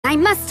I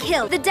must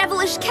kill the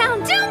devilish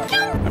count.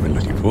 I've been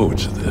looking forward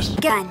to this.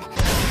 Gun.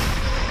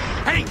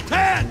 Hey,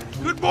 Ted!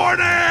 Good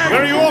morning!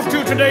 Where are you off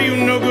to today, you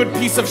no-good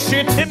piece of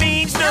shit? It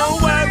means no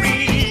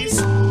worries.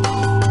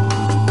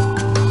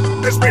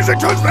 This music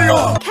turns me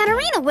on!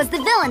 Katarina was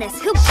the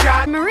villainess who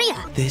shot Maria.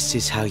 This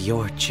is how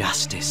your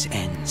justice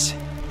ends.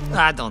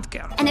 I don't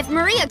care. And if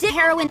Maria did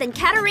heroin, then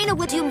Katarina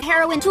would doom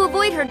heroin to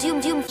avoid her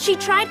doom. She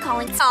tried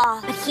calling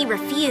Saw, but he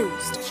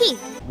refused. Keith.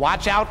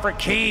 Watch out for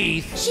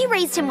Keith. She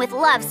raised him with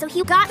love, so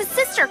he got the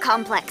sister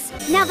complex.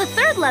 Now the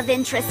third love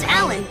interest,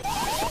 Alan.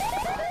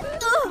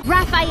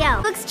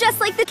 Raphael looks just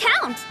like the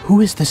Count.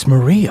 Who is this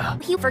Maria?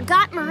 He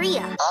forgot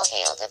Maria. I'll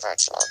hail the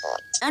virtual boy.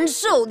 And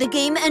so the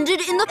game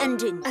ended in the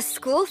ending. A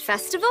school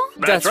festival?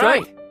 That's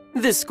right.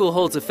 This school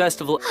holds a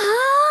festival.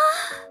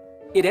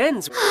 It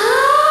ends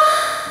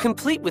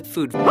complete with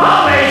food. Oh,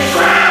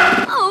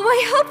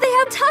 I hope they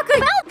have Taco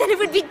Bell. Then it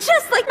would be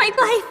just like my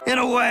life. In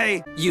a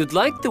way. You'd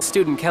like the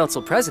student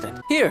council president.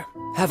 Here,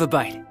 have a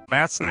bite.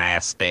 That's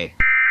nasty.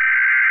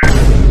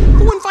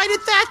 Who invited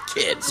that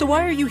kid? So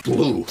why are you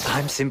Blue.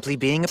 I'm simply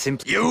being a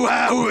You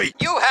hooey.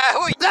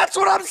 That's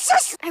what I'm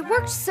saying. I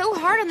worked so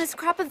hard on this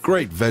crop of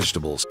Great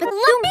vegetables. but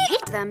Lumi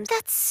ate them.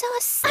 That's so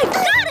I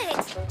got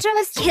it!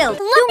 Just killed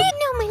Lumi.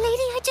 No, my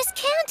lady, I just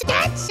can't.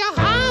 That's a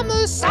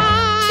homicide.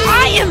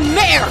 I am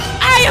mayor.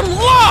 I am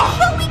law.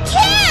 But we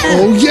can't!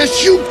 Oh,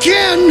 yes, you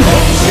can!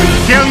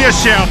 Kill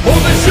yourself.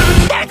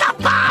 There's a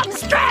bomb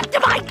strapped to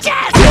my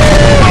chest.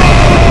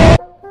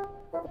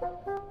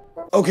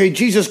 Okay,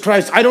 Jesus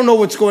Christ, I don't know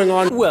what's going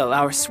on. Well,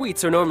 our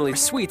sweets are normally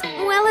sweet.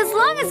 Well, as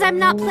long as I'm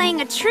not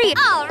playing a treat.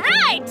 All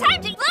right,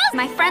 time to close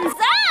my friends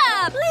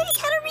up. Lady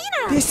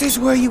Katarina. This is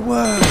where you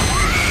were.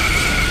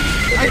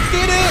 I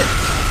did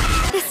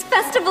it! This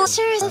festival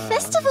sure is a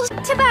festival.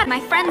 Too bad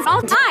my friends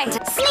all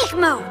died. Sneak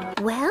mode.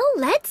 Well,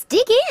 let's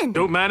dig in.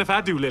 Don't mind if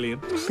I do, Lillian.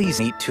 Please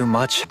eat too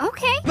much.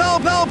 Okay. Bell,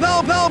 bell,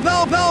 bell, bell,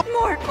 bell, bell.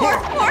 More.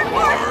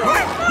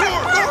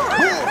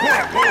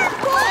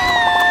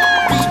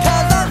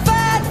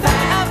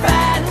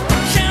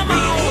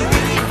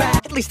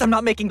 At least I'm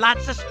not making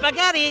Lots of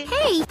spaghetti.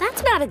 Hey,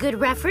 that's not a good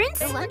reference.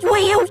 Wait.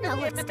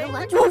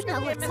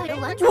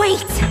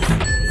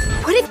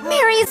 What if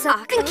Mary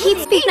Sock and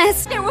Keith's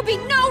penis? There will be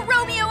no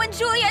Romeo and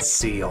Juliet.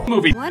 seal.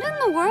 Movie. What in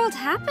the world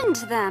happened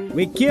to them?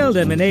 We killed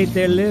them and ate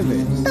their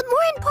livers. But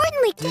more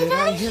importantly, did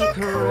I hear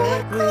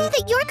correctly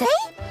that you're gay?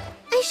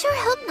 I sure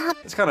hope not.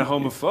 It's kind of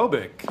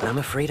homophobic. I'm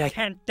afraid I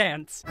Can't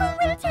dance. Who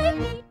will take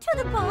me to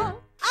the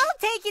ball? I'll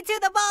take you to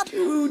the ball.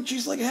 Dude,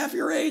 she's like half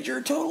your age. You're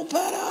a total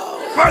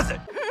pedo. Worth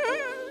it.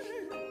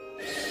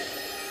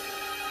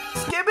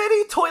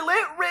 Skibbity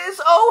toilet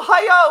Riz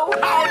Ohio!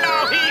 Oh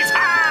no, he's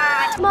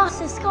hot.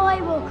 Master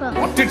Skywalker.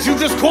 What did you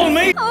just call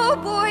me? Oh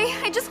boy,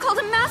 I just called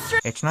him Master.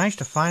 It's nice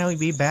to finally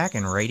be back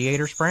in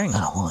Radiator Springs.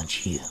 I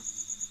want you.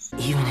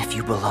 Even if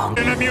you belong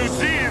In a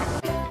museum.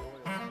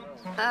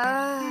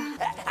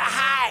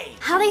 Hi.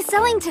 How they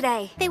selling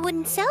today? They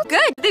wouldn't sell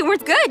good. They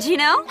weren't good, you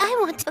know? I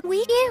want to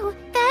meet you.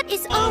 That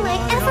is all I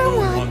ever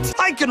want.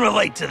 I can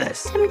relate to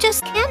this. I'm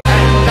just can't.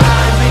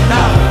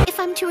 If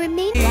I'm to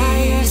remain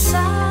by your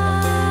side.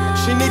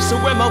 She needs to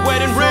wear my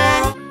wedding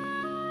ring.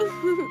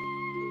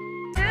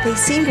 They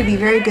seem to be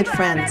very good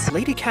friends.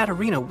 Lady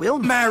Katarina will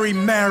Marry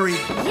Mary.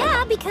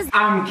 Yeah, because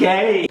I'm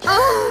gay.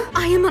 oh,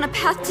 I am on a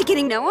path to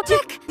getting Noah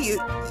dick. You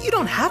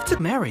don't have to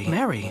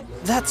marry.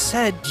 That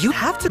said, you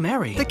have to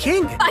marry the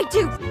king. I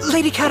do.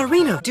 Lady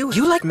Katarina, do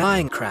you like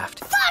Minecraft?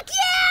 Fuck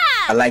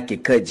yeah! I like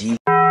it, Kudgy.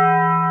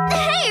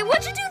 Hey,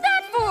 what'd you do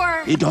that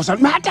for? It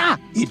doesn't matter.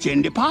 It's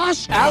in the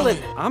past. Alan,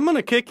 I'm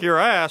gonna kick your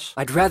ass.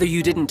 I'd rather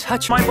you didn't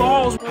touch My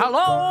balls.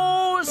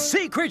 Hello,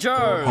 sea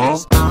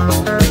creatures!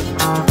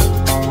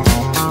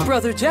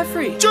 Brother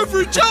Jeffrey.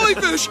 Jeffrey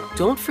Jellyfish.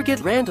 Don't forget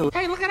Randall.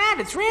 Hey, look at that,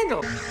 it's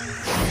Randall.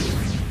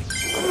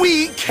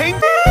 We came.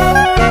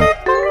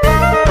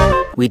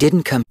 We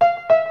didn't come.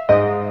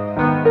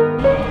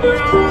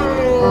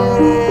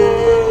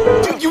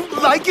 Do you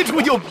like it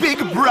when your big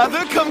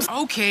brother comes?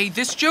 Okay,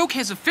 this joke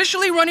has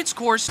officially run its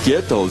course.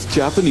 Get those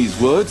Japanese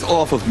words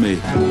off of me.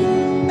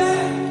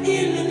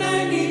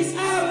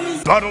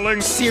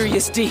 Cuddling.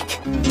 Serious DIC.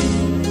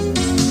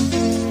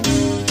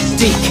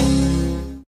 DIC.